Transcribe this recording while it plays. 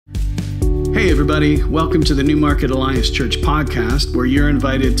Hey everybody, welcome to the New Market Alliance Church podcast, where you're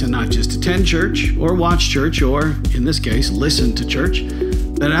invited to not just attend church or watch church or, in this case, listen to church,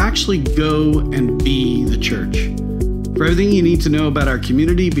 but actually go and be the church. For everything you need to know about our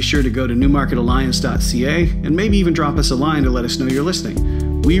community, be sure to go to newmarketalliance.ca and maybe even drop us a line to let us know you're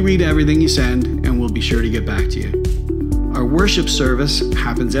listening. We read everything you send and we'll be sure to get back to you. Our worship service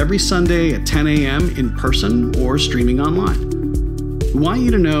happens every Sunday at 10 a.m. in person or streaming online. We want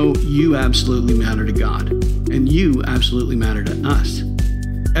you to know you absolutely matter to God, and you absolutely matter to us.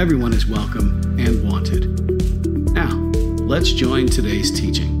 Everyone is welcome and wanted. Now, let's join today's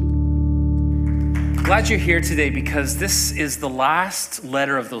teaching. Glad you're here today because this is the last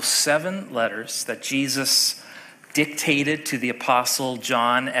letter of those 7 letters that Jesus dictated to the Apostle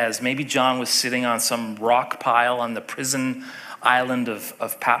John, as maybe John was sitting on some rock pile on the prison island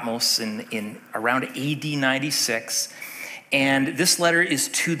of Patmos in around AD 96. And this letter is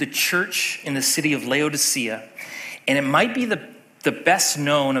to the church in the city of Laodicea. And it might be the best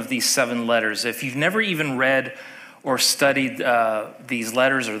known of these 7 letters. If you've never even read or studied these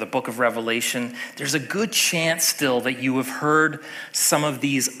letters or the book of Revelation, there's a good chance still that you have heard some of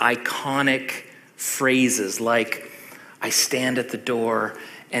these iconic phrases like, I stand at the door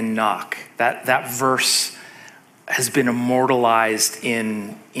and knock. That verse has been immortalized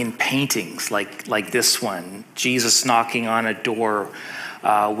in paintings like this one, Jesus knocking on a door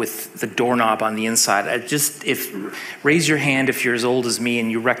with the doorknob on the inside. Raise your hand if you're as old as me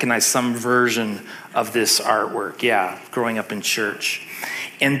and you recognize some version of this artwork. Yeah, growing up in church.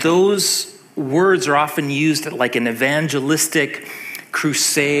 And those words are often used at like an evangelistic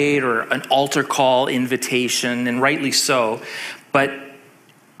crusade or an altar call invitation, and rightly so. But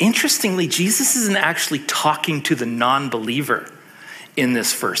interestingly, Jesus isn't actually talking to the non-believer in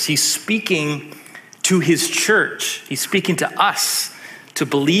this verse. He's speaking to his church. He's speaking to us, to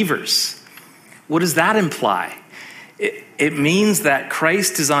believers. What does that imply? It means that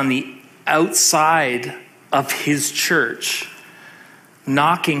Christ is on the outside of his church,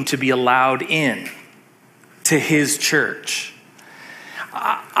 knocking to be allowed in to his church.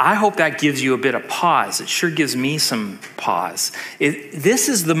 I hope that gives you a bit of pause. It sure gives me some pause. This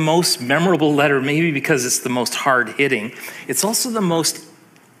is the most memorable letter, maybe because it's the most hard-hitting. It's also the most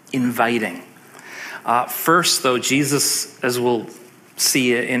inviting. First, though, Jesus, as we'll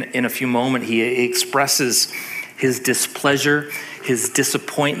see in a few moments, he expresses his displeasure, his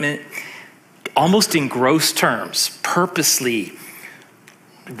disappointment, almost in gross terms, purposely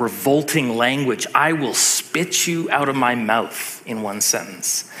revolting language. I will spit you out of my mouth, in one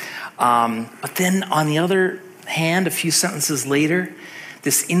sentence. But then on the other hand, a few sentences later,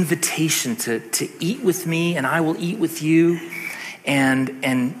 this invitation to eat with me and I will eat with you,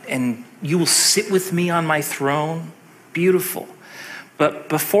 and you will sit with me on my throne. Beautiful. But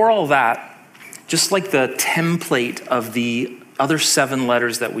before all that, just like the template of the other 7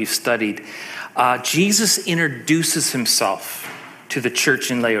 letters that we've studied, Jesus introduces himself to the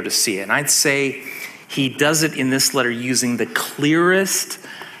church in Laodicea. And I'd say he does it in this letter using the clearest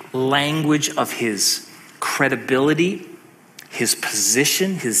language of his credibility, his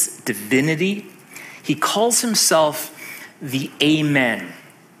position, his divinity. He calls himself the Amen,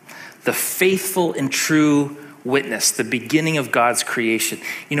 the faithful and true witness, the beginning of God's creation.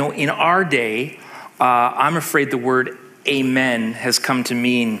 You know, in our day, I'm afraid the word amen has come to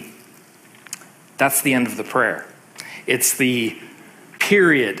mean that's the end of the prayer. It's the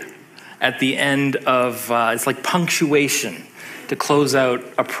period at the end of, it's like punctuation to close out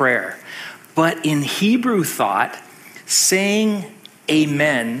a prayer. But in Hebrew thought, saying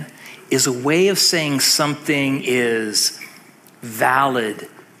amen is a way of saying something is valid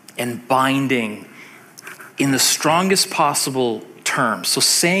and binding in the strongest possible terms. So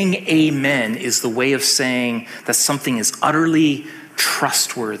saying amen is the way of saying that something is utterly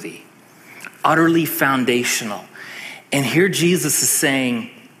trustworthy, utterly foundational. And here Jesus is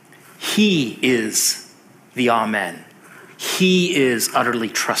saying he is the Amen. He is utterly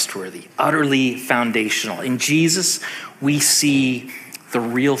trustworthy, utterly foundational. In Jesus, we see the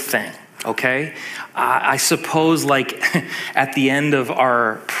real thing, okay? I suppose like at the end of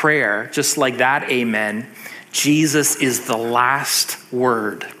our prayer, just like that amen, Jesus is the last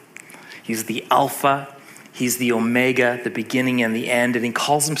word. He's the Alpha, he's the Omega, the beginning and the end, and he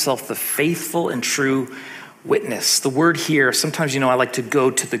calls himself the faithful and true witness. The word here, sometimes, I like to go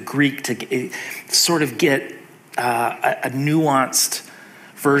to the Greek to sort of get a nuanced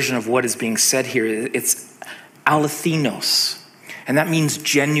version of what is being said here. It's alethinos, and that means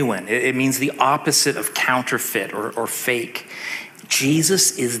genuine. It means the opposite of counterfeit or fake.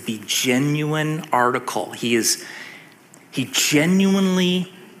 Jesus is the genuine article. He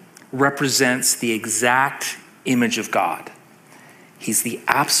genuinely represents the exact image of God. He's the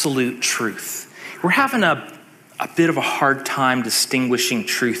absolute truth. We're having a bit of a hard time distinguishing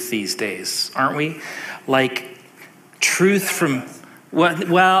truth these days, aren't we? Like truth from what?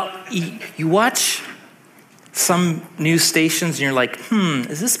 Well, you watch some news stations and you're like,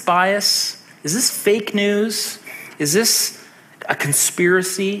 is this bias? Is this fake news? Is this a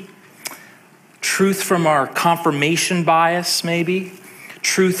conspiracy? Truth from our confirmation bias, maybe?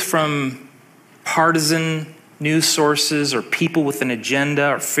 Truth from partisan news sources or people with an agenda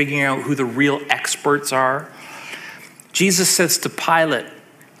or figuring out who the real experts are. Jesus says to Pilate,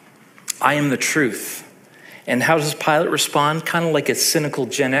 I am the truth. And how does Pilate respond? Kind of like a cynical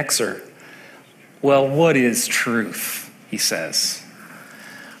Gen Xer. Well, what is truth? He says.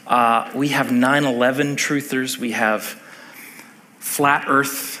 We have 9/11 truthers. We have flat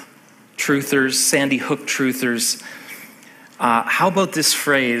earth truthers, Sandy Hook truthers. How about this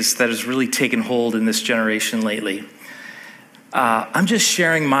phrase that has really taken hold in this generation lately? I'm just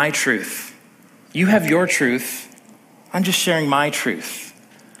sharing my truth. You have your truth. I'm just sharing my truth.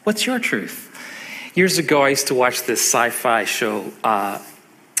 What's your truth? Years ago, I used to watch this sci-fi show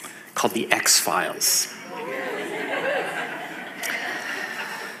called The X-Files.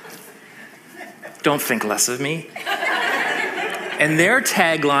 Don't think less of me. And their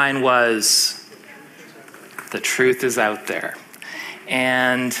tagline was, the truth is out there.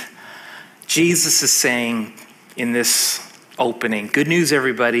 And Jesus is saying in this opening, good news,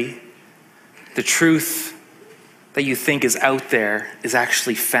 everybody. The truth that you think is out there is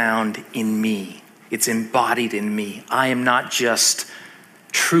actually found in me. It's embodied in me. I am not just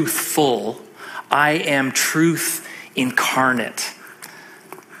truthful. I am truth incarnate.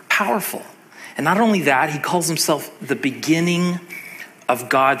 Powerful. And not only that, he calls himself the beginning of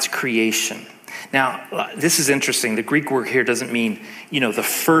God's creation. Now, this is interesting. The Greek word here doesn't mean, the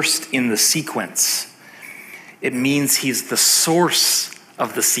first in the sequence. It means he's the source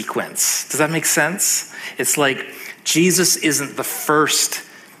of the sequence. Does that make sense? It's like Jesus isn't the first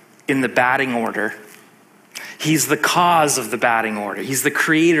in the batting order. He's the cause of the batting order. He's the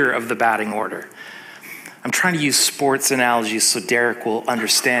creator of the batting order. I'm trying to use sports analogies so Derek will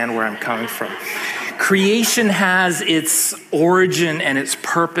understand where I'm coming from. Creation has its origin and its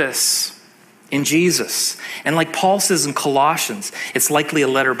purpose in Jesus. And like Paul says in Colossians, it's likely a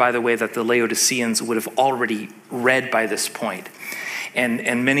letter, by the way, that the Laodiceans would have already read by this point.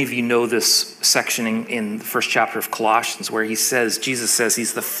 And many of you know this section in the first chapter of Colossians where Jesus says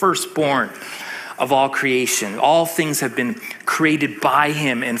he's the firstborn of all creation. All things have been created by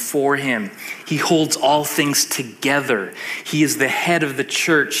him and for him. He holds all things together. He is the head of the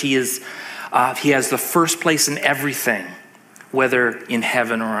church. He has the first place in everything, whether in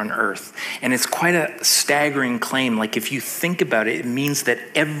heaven or on earth. And it's quite a staggering claim. Like if you think about it, it means that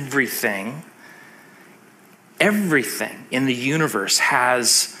everything in the universe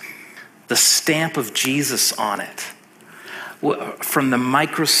has the stamp of Jesus on it. From the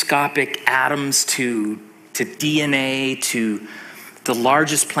microscopic atoms to DNA to the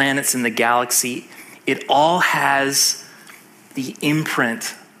largest planets in the galaxy, it all has the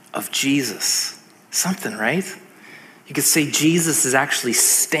imprint of Jesus. Something, right? You could say Jesus is actually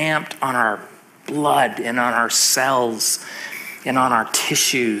stamped on our blood and on our cells and on our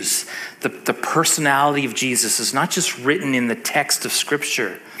tissues. The personality of Jesus is not just written in the text of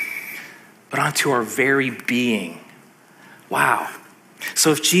Scripture, but onto our very being. Wow.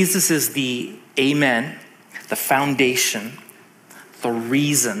 So if Jesus is the amen, the foundation, the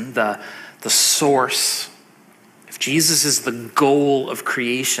reason, the source, if Jesus is the goal of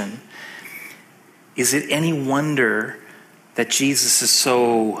creation, is it any wonder that Jesus is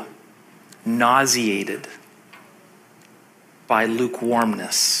so nauseated by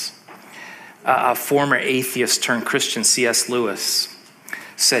lukewarmness? A former atheist turned Christian, C.S. Lewis,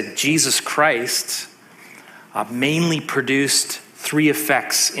 said Jesus Christ mainly produced three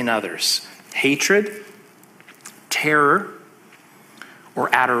effects in others: hatred, terror, or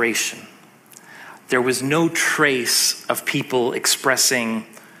adoration. There was no trace of people expressing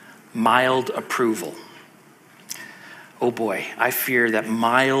mild approval. Oh boy, I fear that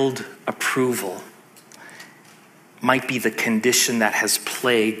mild approval might be the condition that has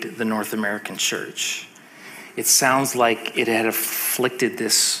plagued the North American church. It sounds like it had afflicted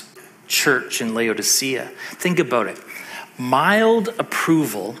this church in Laodicea. Think about it. Mild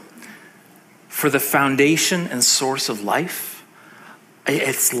approval for the foundation and source of life.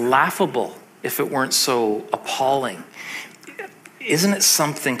 It's laughable if it weren't so appalling. Isn't it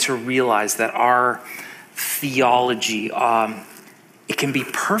something to realize that our theology, it can be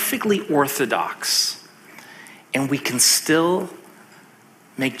perfectly orthodox, and we can still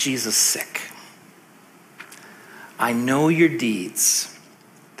make Jesus sick. I know your deeds,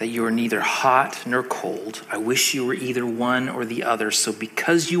 that you are neither hot nor cold. I wish you were either one or the other. So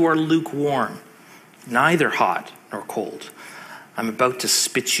because you are lukewarm, neither hot nor cold, I'm about to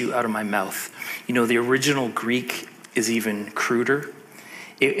spit you out of my mouth. You know, the original Greek is even cruder.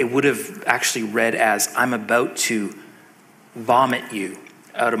 It would have actually read as, I'm about to vomit you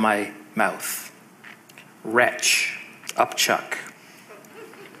out of my mouth. Wretch, upchuck.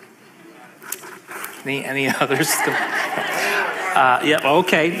 Any others? Yeah,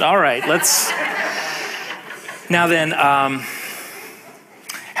 okay, all right, let's. Now then,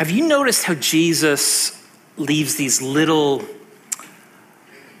 have you noticed how Jesus leaves these little,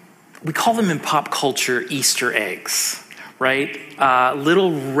 we call them in pop culture Easter eggs, right?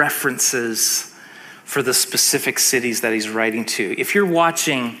 Little references for the specific cities that he's writing to. If you're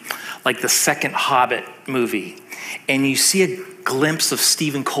watching like the second Hobbit movie and you see a glimpse of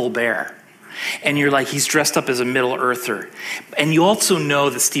Stephen Colbert, and you're like, he's dressed up as a Middle Earther. And you also know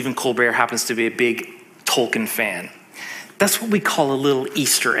that Stephen Colbert happens to be a big Tolkien fan. That's what we call a little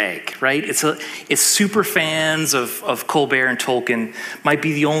Easter egg, right? It's super fans of Colbert and Tolkien might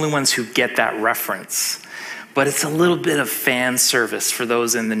be the only ones who get that reference. But it's a little bit of fan service for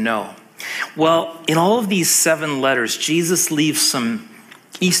those in the know. Well, in all of these 7 letters, Jesus leaves some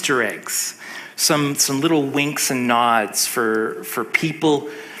Easter eggs, some little winks and nods for people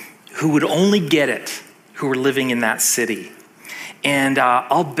who would only get it, who were living in that city. And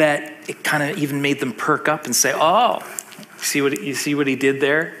I'll bet it kind of even made them perk up and say, oh, you see what he did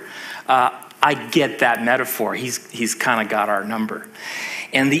there? I get that metaphor. He's kind of got our number.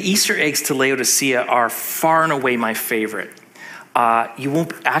 And the Easter eggs to Laodicea are far and away my favorite. I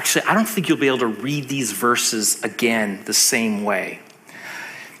don't think you'll be able to read these verses again the same way.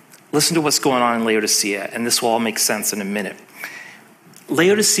 Listen to what's going on in Laodicea, and this will all make sense in a minute.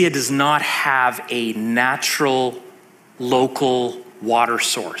 Laodicea does not have a natural, local water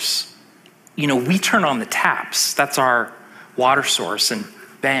source. You know, we turn on the taps. That's our water source, and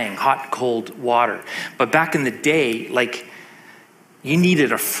bang, hot, cold water. But back in the day, like, you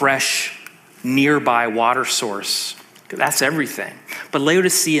needed a fresh, nearby water source. That's everything. But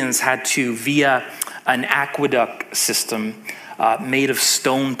Laodiceans had to, via an aqueduct system, made of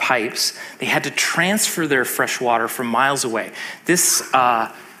stone pipes, they had to transfer their fresh water from miles away. This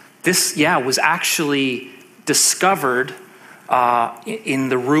was actually discovered in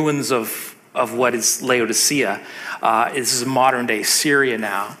the ruins of what is Laodicea. This is modern day Syria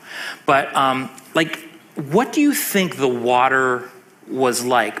now. But what do you think the water was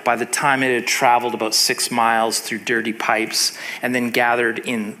like by the time it had traveled about 6 miles through dirty pipes and then gathered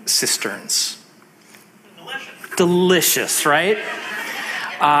in cisterns? Delicious, right?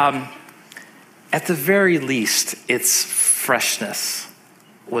 At the very least, its freshness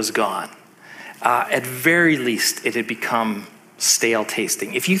was gone. At very least, it had become stale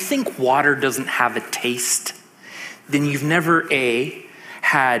tasting. If you think water doesn't have a taste, then you've never A,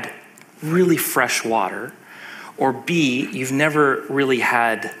 had really fresh water, or B, you've never really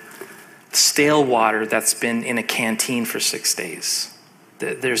had stale water that's been in a canteen for 6 days.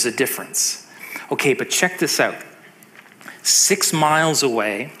 There's a difference. Okay, but check this out. 6 miles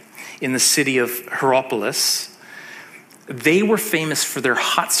away in the city of Hierapolis, they were famous for their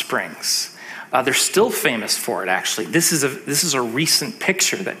hot springs. They're still famous for it, actually. This is a recent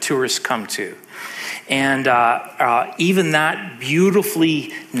picture that tourists come to. And even that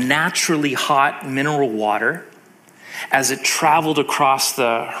beautifully, naturally hot mineral water, as it traveled across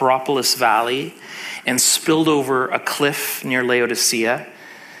the Hierapolis Valley and spilled over a cliff near Laodicea,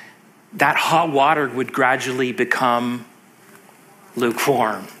 that hot water would gradually become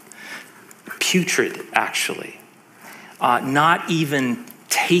lukewarm, putrid, actually. Not even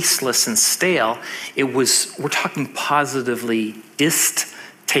tasteless and stale. We're talking positively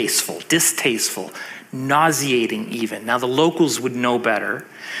distasteful, nauseating even. Now, the locals would know better,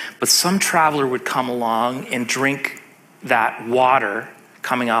 but some traveler would come along and drink that water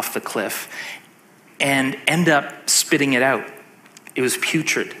coming off the cliff and end up spitting it out. It was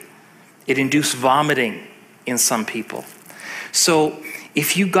putrid. It induced vomiting in some people. So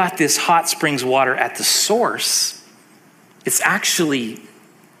if you got this hot springs water at the source, it's actually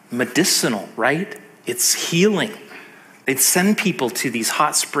medicinal, right? It's healing. They'd send people to these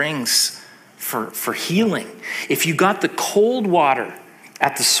hot springs for healing. If you got the cold water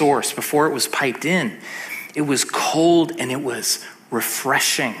at the source before it was piped in, it was cold and it was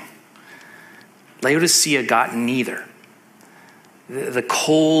refreshing. Laodicea got neither. The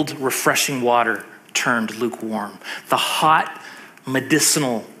cold, refreshing water turned lukewarm. The hot,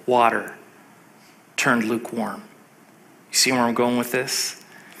 medicinal water turned lukewarm. You see where I'm going with this?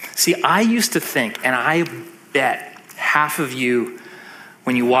 See, I used to think, and I bet half of you,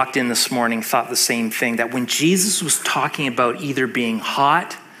 when you walked in this morning, thought the same thing, that when Jesus was talking about either being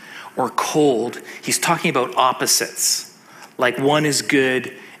hot or cold, he's talking about opposites. Like one is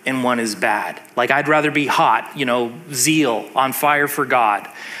good and one is bad. Like I'd rather be hot, zeal, on fire for God.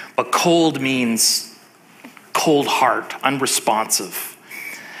 But cold means cold heart, unresponsive.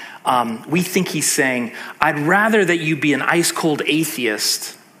 We think he's saying, I'd rather that you be an ice cold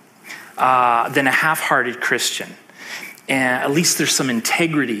atheist than a half-hearted Christian. And at least there's some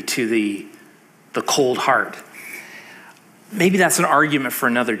integrity to the cold heart. Maybe that's an argument for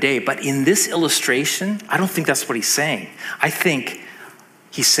another day, but in this illustration, I don't think that's what he's saying. I think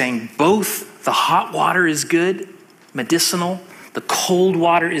he's saying both the hot water is good, medicinal, the cold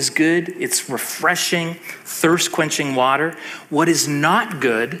water is good, it's refreshing, thirst-quenching water. What is not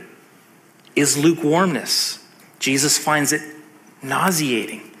good is lukewarmness. Jesus finds it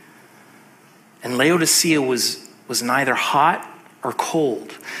nauseating. And Laodicea was neither hot or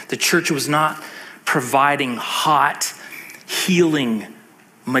cold. The church was not providing hot, healing,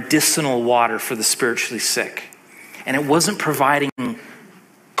 medicinal water for the spiritually sick. And it wasn't providing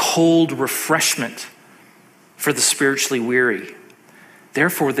cold refreshment for the spiritually weary.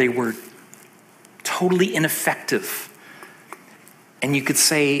 Therefore, they were totally ineffective. And you could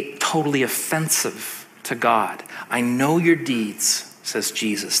say totally offensive to God. I know your deeds, says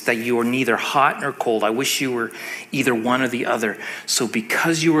Jesus, that you are neither hot nor cold. I wish you were either one or the other. So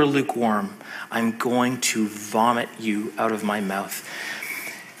because you are lukewarm, I'm going to vomit you out of my mouth.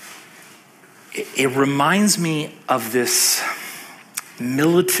 It reminds me of this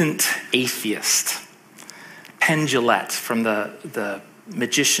militant atheist, Penn Jillette, from the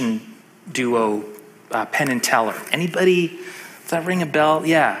magician duo Penn and Teller. Anybody, does that ring a bell?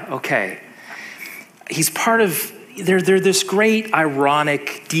 Yeah, okay. He's part of, they're this great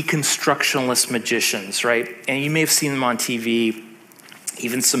ironic deconstructionalist magicians, right? And you may have seen them on TV,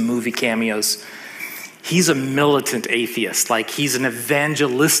 even some movie cameos. He's a militant atheist, like he's an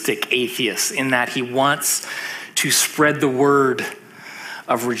evangelistic atheist in that he wants to spread the word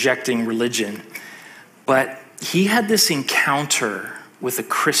of rejecting religion. But he had this encounter with a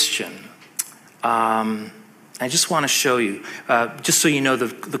Christian. I just want to show you, just so you know,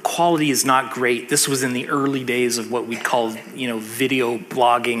 the quality is not great. This was in the early days of what we call, video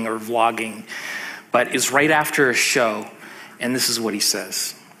blogging or vlogging, but it's right after a show, and this is what he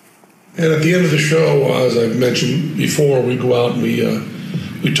says. And at the end of the show, as I've mentioned before, we go out and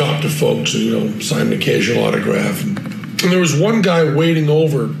we talk to folks and sign an occasional autograph. And there was one guy waiting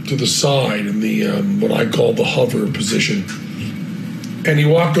over to the side in the what I call the hover position, and he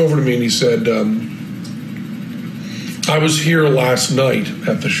walked over to me and he said, I was here last night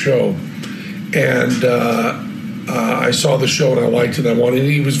at the show, and I saw the show and I liked it.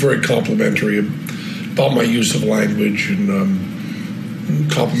 He was very complimentary about my use of language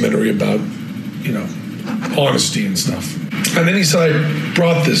and complimentary about, honesty and stuff. And then he said, I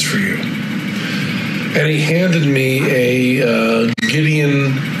brought this for you. And he handed me a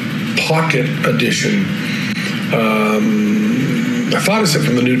Gideon Pocket Edition. I thought it said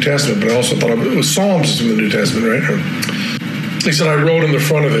from the New Testament, but I also thought it was Psalms from the New Testament, right? He said, I wrote in the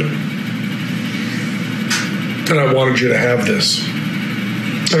front of it, and I wanted you to have this.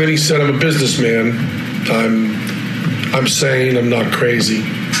 And then he said, I'm a businessman. I'm sane. I'm not crazy.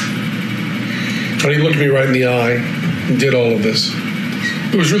 And he looked me right in the eye and did all of this.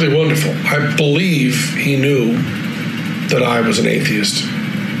 It was really wonderful. I believe he knew that I was an atheist.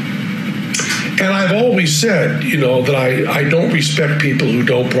 And I've always said, that I don't respect people who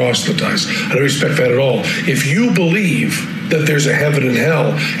don't proselytize. I don't respect that at all. If you believe that there's a heaven and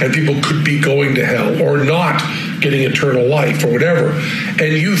hell and people could be going to hell or not getting eternal life or whatever,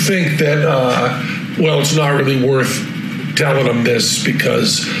 and you think that, it's not really worth telling them this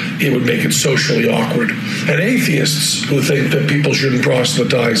because it would make it socially awkward. And atheists who think that people shouldn't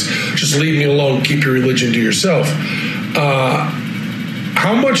proselytize, just leave me alone, keep your religion to yourself.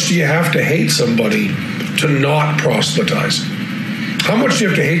 How much do you have to hate somebody to not proselytize? How much do you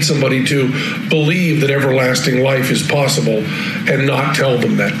have to hate somebody to believe that everlasting life is possible and not tell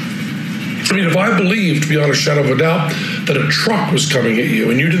them that? I mean, if I believed, beyond a shadow of a doubt, that a truck was coming at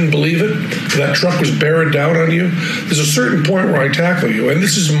you and you didn't believe it, that truck was bearing down on you, there's a certain point where I tackle you. And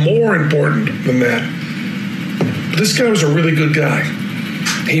this is more important than that. But this guy was a really good guy.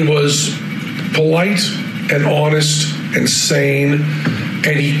 He was polite and honest and sane,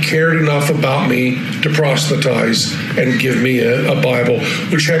 and he cared enough about me to proselytize and give me a Bible,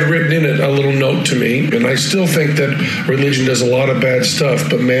 which had written in it a little note to me. And I still think that religion does a lot of bad stuff,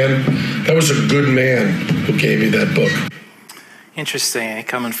 but man, that was a good man who gave me that book. Interesting,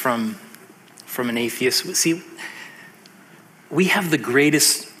 coming from an atheist. See, we have the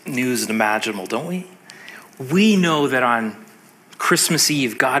greatest news imaginable, don't we? We know that on Christmas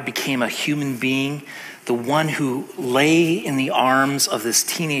Eve, God became a human being. The one who lay in the arms of this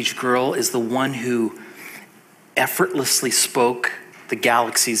teenage girl is the one who effortlessly spoke the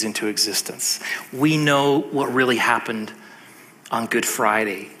galaxies into existence. We know what really happened on Good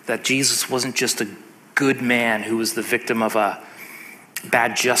Friday, that Jesus wasn't just a good man who was the victim of a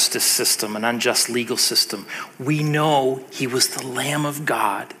bad justice system, an unjust legal system. We know he was the Lamb of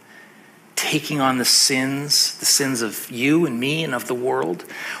God, taking on the sins of you and me and of the world.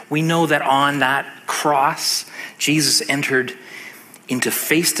 We know that on that cross, Jesus entered into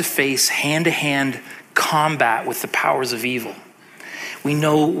face-to-face, hand-to-hand combat with the powers of evil. We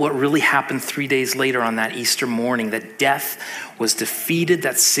know what really happened 3 days later on that Easter morning, that death was defeated,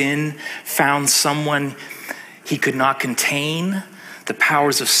 that sin found someone he could not contain. The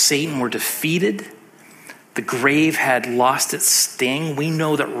powers of Satan were defeated. The grave had lost its sting. We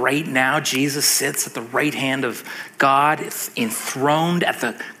know that right now Jesus sits at the right hand of God, enthroned at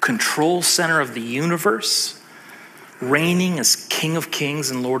the control center of the universe, reigning as King of Kings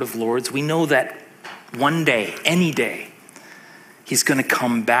and Lord of Lords. We know that one day, any day, he's going to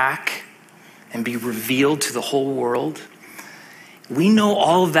come back and be revealed to the whole world. We know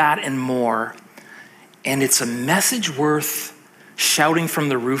all of that and more, and it's a message worth shouting from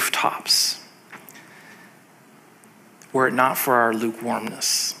the rooftops, were it not for our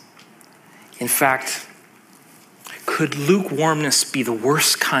lukewarmness. In fact, could lukewarmness be the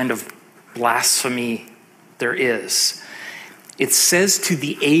worst kind of blasphemy there is? It says to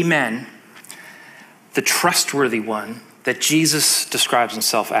the Amen, the trustworthy one, that Jesus describes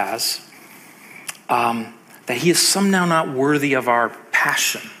himself as, that he is somehow not worthy of our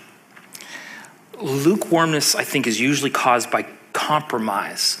passion. Lukewarmness, I think, is usually caused by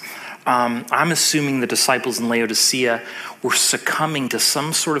compromise. I'm assuming the disciples in Laodicea were succumbing to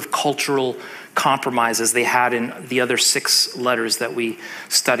some sort of cultural compromise as they had in the other 6 letters that we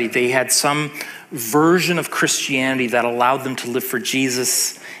studied. They had some version of Christianity that allowed them to live for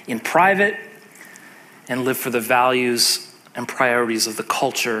Jesus in private and live for the values and priorities of the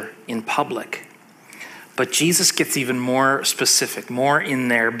culture in public. But Jesus gets even more specific, more in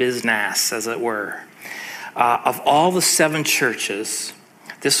their business, as it were. Of all the 7 churches,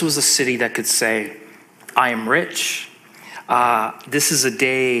 this was a city that could say, I am rich. This is a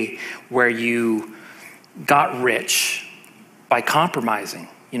day where you got rich by compromising.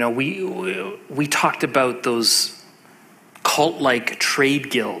 You know, we talked about those cult-like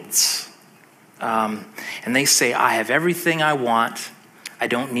trade guilds. And they say, I have everything I want. I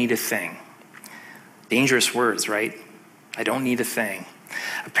don't need a thing. Dangerous words, right? I don't need a thing.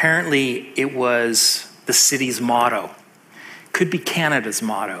 Apparently, it was the city's motto. Could be Canada's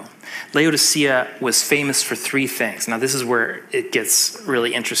motto. Laodicea was famous for 3 things. Now, this is where it gets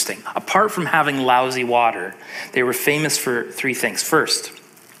really interesting. Apart from having lousy water, they were famous for 3 things. First,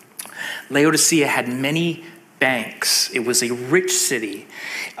 Laodicea had many banks. It was a rich city.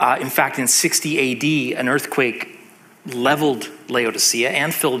 In fact, in 60 AD, an earthquake leveled Laodicea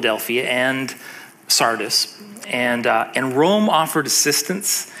and Philadelphia and Sardis. And Rome offered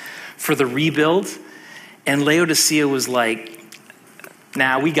assistance for the rebuild. And Laodicea was like,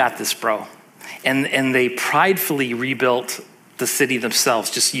 nah, we got this, bro. And they pridefully rebuilt the city themselves,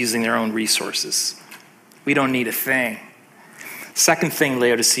 just using their own resources. We don't need a thing. Second thing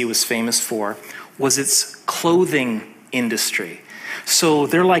Laodicea was famous for was its clothing industry. So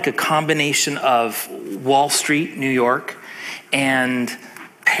they're like a combination of Wall Street, New York, and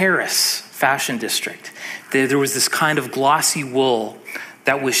Paris fashion district. There was this kind of glossy wool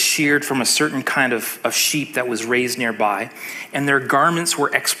that was sheared from a certain kind of sheep that was raised nearby, and their garments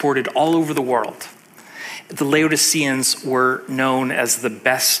were exported all over the world. The Laodiceans were known as the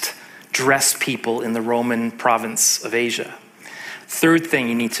best dressed people in the Roman province of Asia. Third thing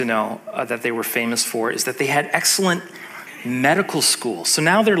you need to know that they were famous for is that they had excellent medical schools. So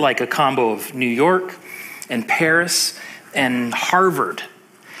now they're like a combo of New York and Paris and Harvard.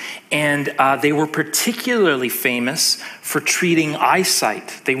 And they were particularly famous for treating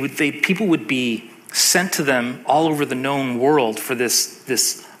eyesight. People would be sent to them all over the known world for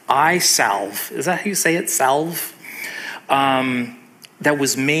this eye salve. Is that how you say it? Salve? That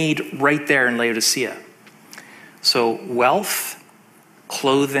was made right there in Laodicea. So wealth,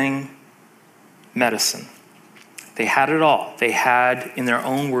 clothing, medicine. They had it all. They had, in their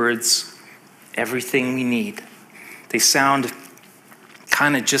own words, everything we need. They sound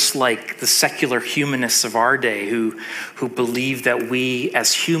kind of just like the secular humanists of our day who believe that we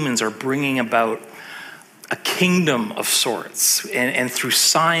as humans are bringing about a kingdom of sorts. And through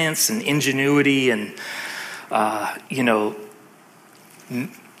science and ingenuity and,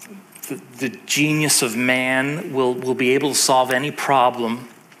 the genius of man will be able to solve any problem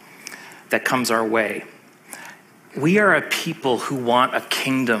that comes our way. We are a people who want a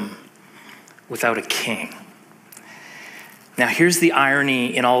kingdom without a king. Now, here's the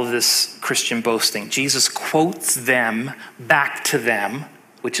irony in all of this Christian boasting. Jesus quotes them back to them,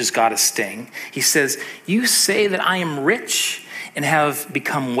 which has got a sting. He says, you say that I am rich and have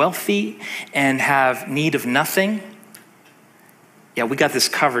become wealthy and have need of nothing. Yeah, we got this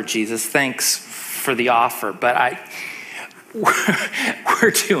covered, Jesus. Thanks for the offer, but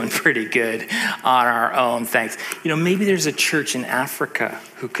we're doing pretty good on our own, thanks. Maybe there's a church in Africa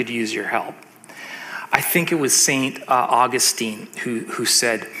who could use your help. I think it was St. Augustine who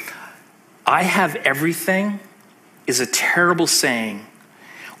said, I have everything is a terrible saying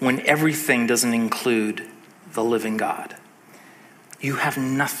when everything doesn't include the living God. You have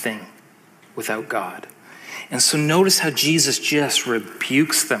nothing without God. And so notice how Jesus just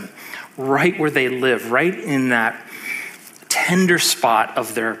rebukes them right where they live, right in that tender spot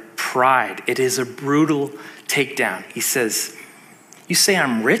of their pride. It is a brutal takedown. He says, you say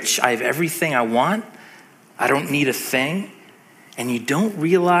I'm rich, I have everything I want, I don't need a thing, and you don't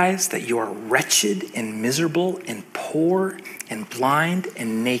realize that you are wretched and miserable and poor and blind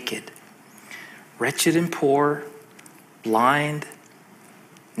and naked. Wretched and poor, blind,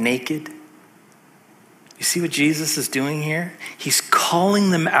 naked. You see what Jesus is doing here? He's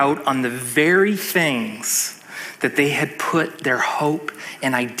calling them out on the very things that they had put their hope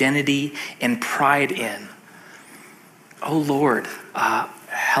and identity and pride in. Oh Lord,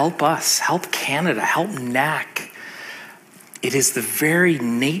 help us, help Canada, help NAC. It is the very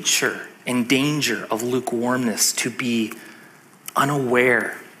nature and danger of lukewarmness to be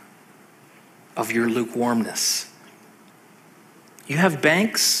unaware of your lukewarmness. You have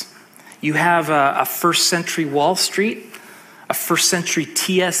banks, you have a first century Wall Street, a first century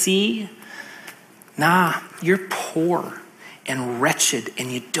TSE. Nah, you're poor and wretched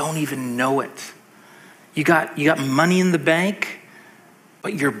and you don't even know it. You got money in the bank,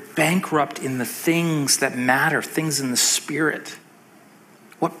 but you're bankrupt in the things that matter, things in the spirit.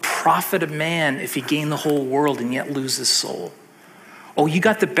 What profit a man if he gain the whole world and yet lose his soul? Oh, you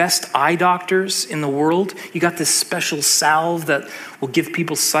got the best eye doctors in the world. You got this special salve that will give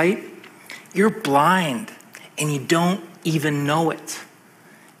people sight. You're blind and you don't even know it.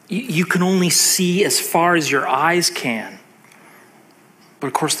 You can only see as far as your eyes can. But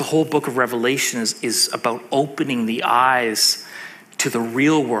of course, the whole book of Revelation is about opening the eyes to the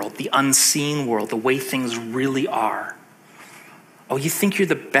real world, the unseen world, the way things really are. Oh, you think you're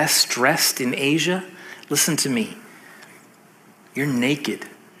the best dressed in Asia? Listen to me. You're naked.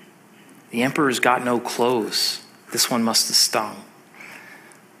 The emperor's got no clothes. This one must have stung.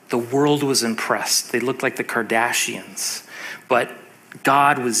 The world was impressed. They looked like the Kardashians. But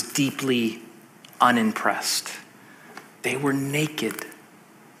God was deeply unimpressed. They were naked,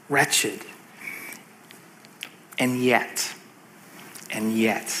 wretched. And yet,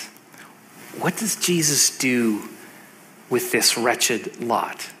 what does Jesus do with this wretched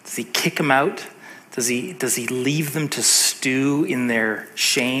lot? Does he kick them out? Does he leave them to stew in their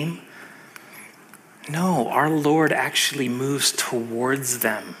shame? No, our Lord actually moves towards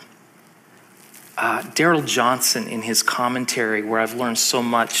them. Darrell Johnson, in his commentary, where I've learned so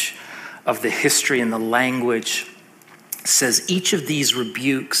much of the history and the language, says each of these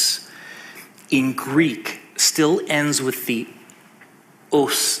rebukes in Greek still ends with the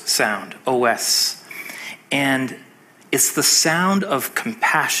os sound, os. And it's the sound of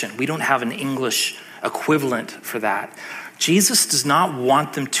compassion. We don't have an English equivalent for that. Jesus does not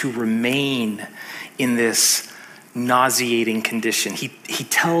want them to remain in this nauseating condition. He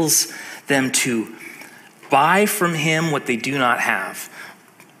tells them to buy from him what they do not have.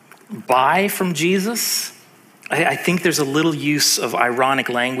 Buy from Jesus? I think there's a little use of ironic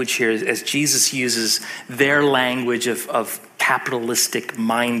language here as Jesus uses their language of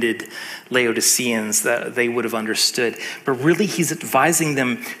capitalistic-minded Laodiceans that they would have understood. But really, he's advising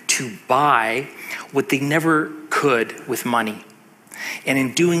them to buy what they never could with money. And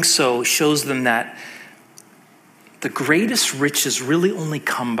in doing so, shows them that the greatest riches really only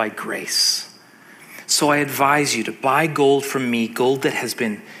come by grace. So I advise you to buy gold from me, gold that has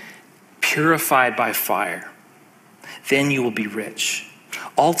been purified by fire. Then you will be rich.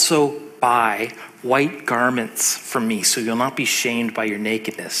 Also buy white garments from me so you'll not be shamed by your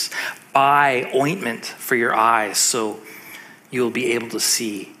nakedness. Buy ointment for your eyes so you'll be able to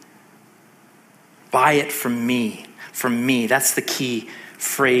see. Buy it from me. From me. That's the key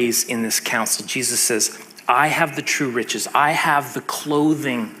phrase in this counsel. Jesus says, I have the true riches. I have the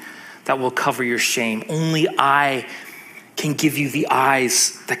clothing that will cover your shame. Only I can give you the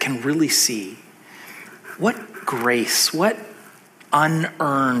eyes that can really see. What grace, what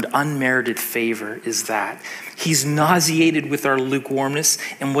unearned, unmerited favor is that? He's nauseated with our lukewarmness.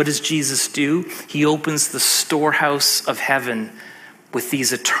 And what does Jesus do? He opens the storehouse of heaven with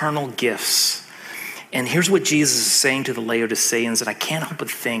these eternal gifts. And here's what Jesus is saying to the Laodiceans, and I can't help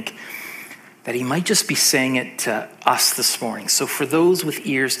but think that he might just be saying it to us this morning. So for those with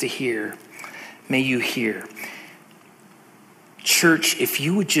ears to hear, may you hear. Church, if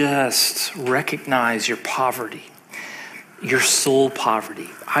you would just recognize your poverty, your soul poverty,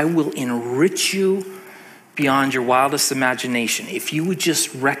 I will enrich you beyond your wildest imagination. If you would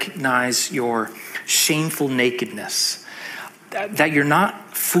just recognize your shameful nakedness, that you're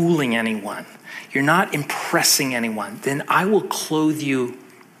not fooling anyone, you're not impressing anyone, then I will clothe you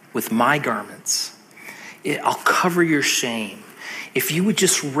with my garments. I'll cover your shame. If you would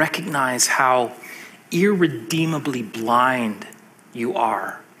just recognize how irredeemably blind you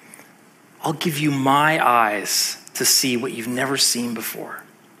are, I'll give you my eyes to see what you've never seen before.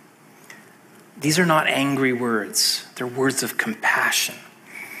 These are not angry words. They're words of compassion.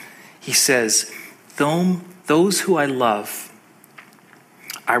 He says, those who I love,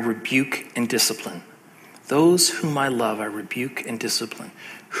 I rebuke and discipline. Those whom I love, I rebuke and discipline.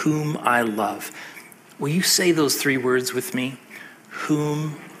 Whom I love. Will you say those three words with me?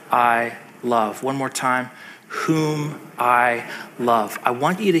 Whom I love. One more time. Whom I love. I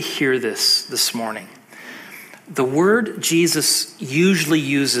want you to hear this morning. The word Jesus usually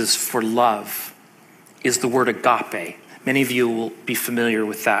uses for love is the word agape. Many of you will be familiar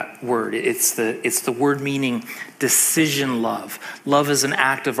with that word. It's the word meaning decision love. Love is an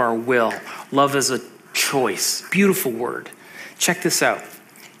act of our will. Love is a choice. Beautiful word. Check this out.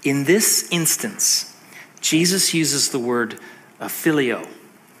 In this instance, Jesus uses the word phileo,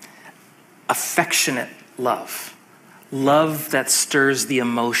 affectionate love. Love that stirs the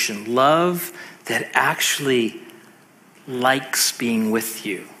emotion. Love that actually likes being with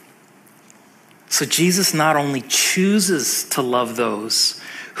you. So Jesus not only chooses to love those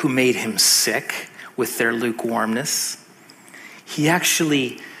who made him sick with their lukewarmness, he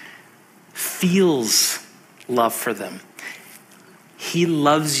actually feels love for them. He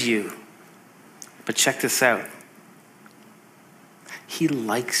loves you. But check this out. He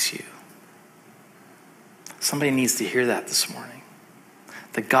likes you. Somebody needs to hear that this morning.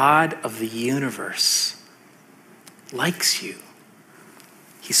 The God of the universe likes you.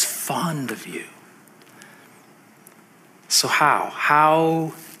 He's fond of you. So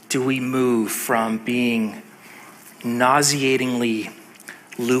how do we move from being nauseatingly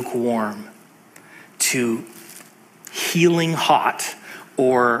lukewarm to healing hot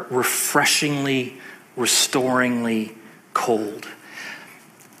or refreshingly, restoringly cold?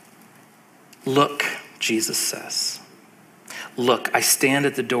 Look, Jesus says. Look, I stand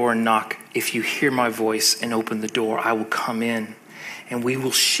at the door and knock. If you hear my voice and open the door, I will come in and we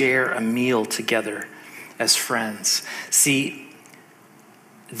will share a meal together as friends. See,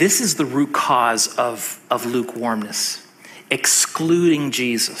 this is the root cause of lukewarmness, excluding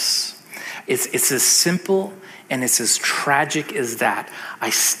Jesus. It's as simple and it's as tragic as that.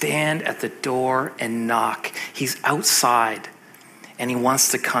 I stand at the door and knock. He's outside and he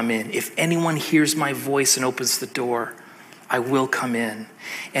wants to come in. If anyone hears my voice and opens the door, I will come in.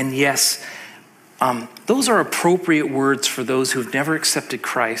 And yes, those are appropriate words for those who've never accepted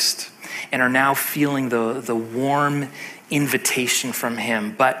Christ and are now feeling the warm invitation from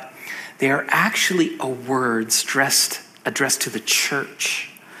him. But they are actually words addressed to the church,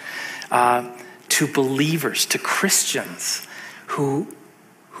 to believers, to Christians who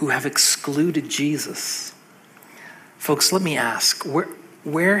have excluded Jesus. Folks, let me ask,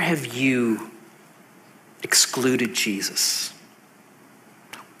 where have you excluded Jesus?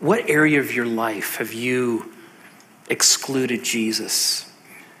 What area of your life have you excluded Jesus?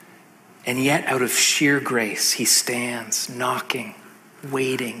 And yet, out of sheer grace, he stands knocking,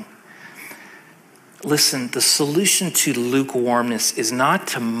 waiting. Listen, the solution to lukewarmness is not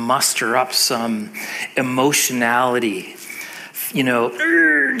to muster up some emotionality,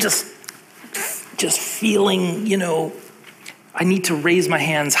 just feeling, I need to raise my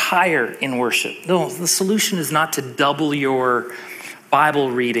hands higher in worship. No, the solution is not to double your Bible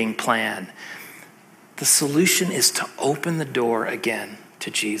reading plan. The solution is to open the door again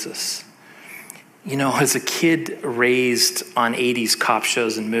to Jesus. As a kid raised on 80s cop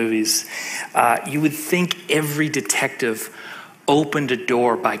shows and movies, you would think every detective opened a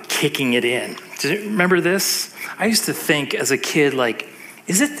door by kicking it in. Do you remember this? I used to think as a kid,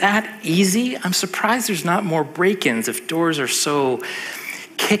 Is it that easy? I'm surprised there's not more break-ins if doors are so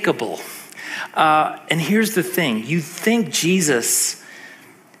kickable. And here's the thing. You think Jesus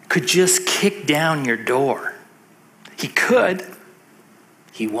could just kick down your door. He could.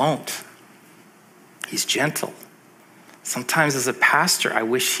 He won't. He's gentle. Sometimes as a pastor, I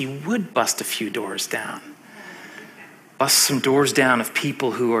wish he would bust a few doors down. Bust some doors down of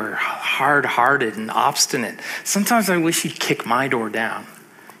people who are hard-hearted and obstinate. Sometimes I wish he'd kick my door down.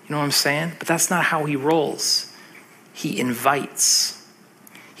 You know what I'm saying? But that's not how he rolls. He invites.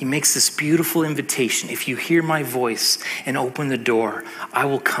 He makes this beautiful invitation. If you hear my voice and open the door, I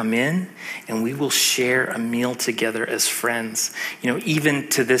will come in and we will share a meal together as friends. You know, even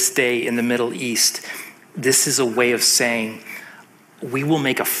to this day in the Middle East, this is a way of saying we will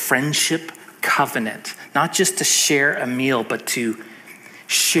make a friendship covenant, not just to share a meal, but to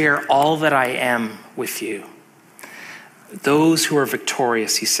share all that I am with you. Those who are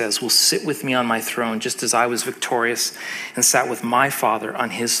victorious, he says, will sit with me on my throne, just as I was victorious and sat with my Father on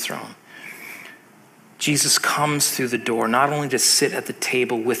his throne. Jesus comes through the door, not only to sit at the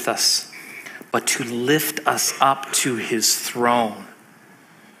table with us, but to lift us up to his throne.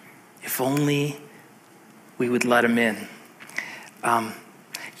 If only we would let him in.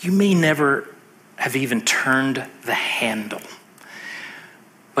 You may never have even turned the handle,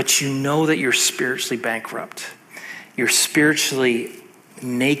 but you know that you're spiritually bankrupt. You're spiritually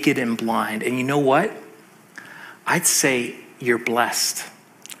naked and blind. And you know what? I'd say you're blessed.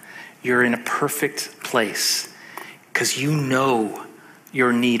 You're in a perfect place because you know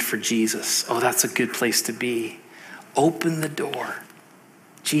your need for Jesus. Oh, that's a good place to be. Open the door.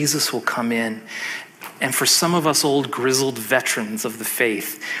 Jesus will come in. And for some of us old grizzled veterans of the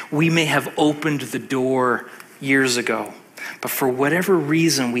faith, we may have opened the door years ago, but for whatever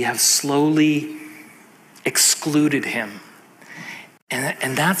reason, we have slowly excluded him.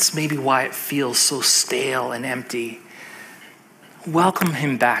 And that's maybe why it feels so stale and empty. Welcome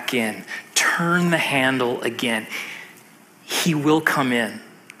him back in. Turn the handle again. He will come in.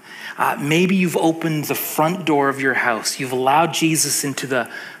 Maybe you've opened the front door of your house. You've allowed Jesus into the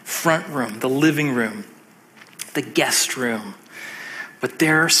front room, the living room, the guest room. But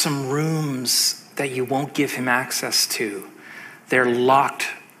there are some rooms that you won't give him access to. They're locked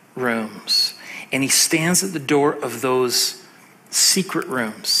rooms. And he stands at the door of those secret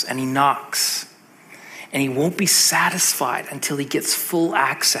rooms and he knocks. And he won't be satisfied until he gets full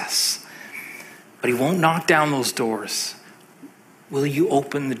access. But he won't knock down those doors. Will you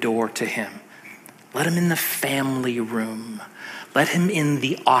open the door to him? Let him in the family room. Let him in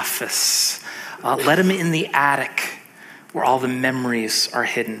the office. Let him in the attic where all the memories are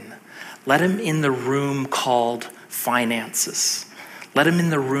hidden. Let him in the room called finances. Let him in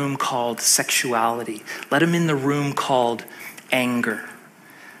the room called sexuality. Let him in the room called anger.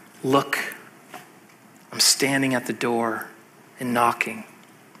 Look, I'm standing at the door and knocking.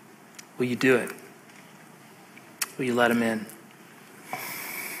 Will you do it? Will you let him in?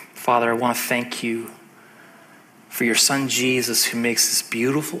 Father, I want to thank you for your son Jesus, who makes this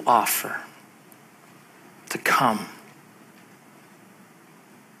beautiful offer to come.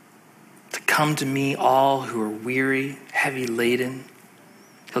 To come to me, all who are weary, heavy laden.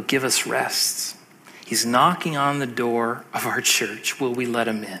 He'll give us rest. He's knocking on the door of our church. Will we let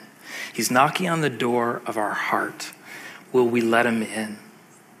him in? He's knocking on the door of our heart. Will we let him in?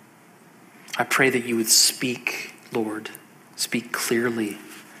 I pray that you would speak, Lord, speak clearly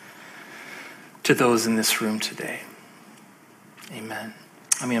to those in this room today. Amen.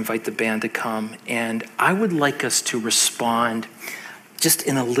 I'm going to invite the band to come, and I would like us to respond just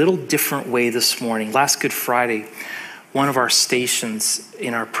in a little different way this morning. Last Good Friday, one of our stations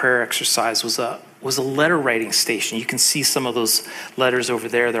in our prayer exercise was a letter writing station. You can see some of those letters over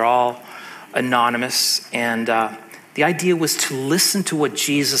there. They're all anonymous, and the idea was to listen to what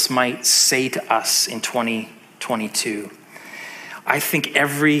Jesus might say to us in 2022. I think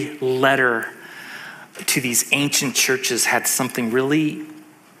every letter to these ancient churches had something really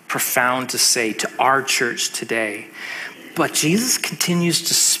profound to say to our church today. But Jesus continues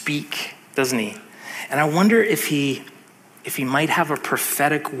to speak, doesn't he? And I wonder if he might have a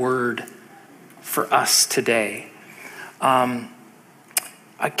prophetic word for us today. Can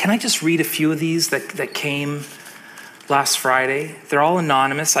I just read a few of these that came last Friday? They're all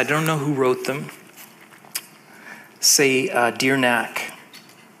anonymous. I don't know who wrote them. Say, Dear Knack,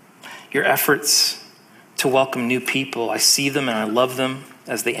 your efforts to welcome new people, I see them and I love them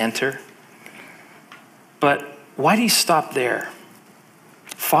as they enter. But why do you stop there?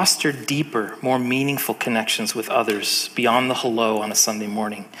 Foster deeper, more meaningful connections with others beyond the hello on a Sunday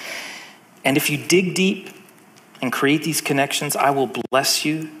morning. And if you dig deep, and create these connections, I will bless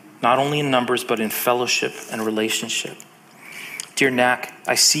you, not only in numbers, but in fellowship and relationship. Dear Knack,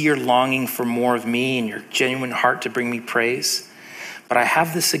 I see your longing for more of me and your genuine heart to bring me praise, but I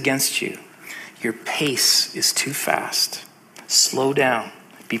have this against you. Your pace is too fast. Slow down,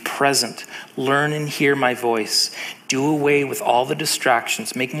 be present, learn and hear my voice. Do away with all the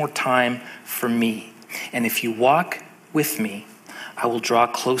distractions, make more time for me. And if you walk with me, I will draw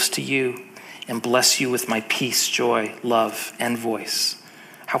close to you and bless you with my peace, joy, love, and voice.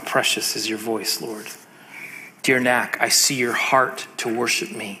 How precious is your voice, Lord. Dear Knack, I see your heart to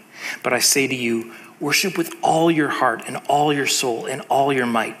worship me, but I say to you, worship with all your heart and all your soul and all your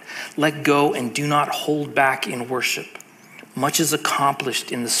might. Let go and do not hold back in worship. Much is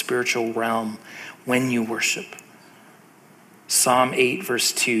accomplished in the spiritual realm when you worship. Psalm 8,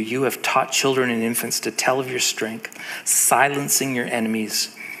 verse 2, you have taught children and infants to tell of your strength, silencing your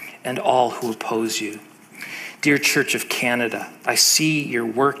enemies and all who oppose you. Dear Church of Canada, I see your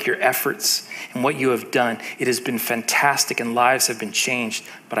work, your efforts, and what you have done. It has been fantastic and lives have been changed,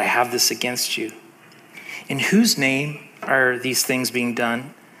 but I have this against you. In whose name are these things being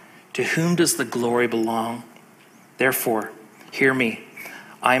done? To whom does the glory belong? Therefore, hear me.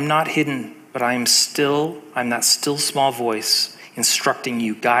 I am not hidden, but I'm that still small voice instructing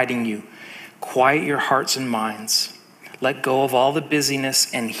you, guiding you. Quiet your hearts and minds. Let go of all the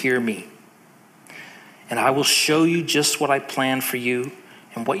busyness and hear me. And I will show you just what I plan for you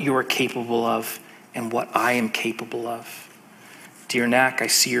and what you are capable of and what I am capable of. Dear Knack, I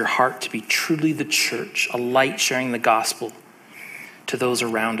see your heart to be truly the church, a light sharing the gospel to those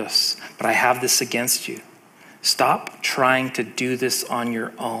around us. But I have this against you. Stop trying to do this on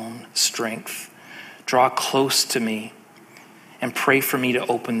your own strength. Draw close to me and pray for me to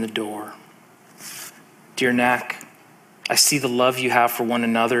open the door. Dear Knack, I see the love you have for one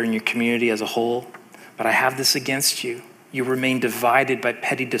another and your community as a whole, but I have this against you. You remain divided by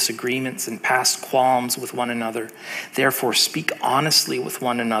petty disagreements and past qualms with one another. Therefore, speak honestly with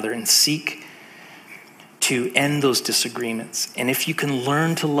one another and seek to end those disagreements. And if you can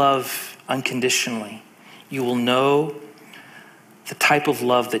learn to love unconditionally, you will know the type of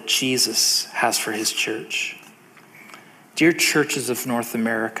love that Jesus has for his church. Dear churches of North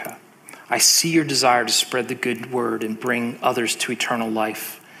America, I see your desire to spread the good word and bring others to eternal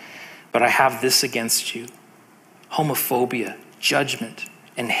life. But I have this against you. Homophobia, judgment,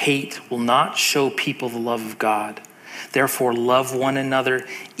 and hate will not show people the love of God. Therefore, love one another,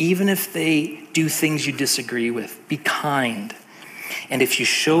 even if they do things you disagree with. Be kind. And if you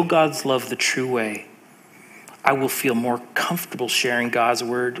show God's love the true way, I will feel more comfortable sharing God's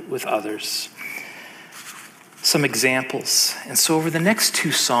word with others. Some examples. And so over the next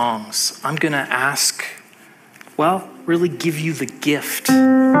two songs, I'm going to really give you the gift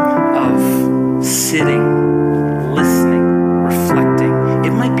of sitting, listening, reflecting.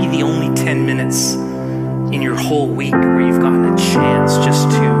 It might be the only 10 minutes in your whole week where you've gotten a chance just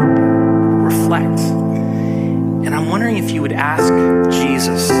to reflect. And I'm wondering if you would ask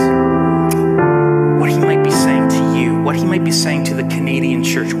Jesus what he might be saying to you, what he might be saying to the Canadian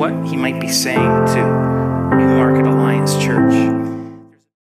church, what he might be saying to New Market Alliance Church.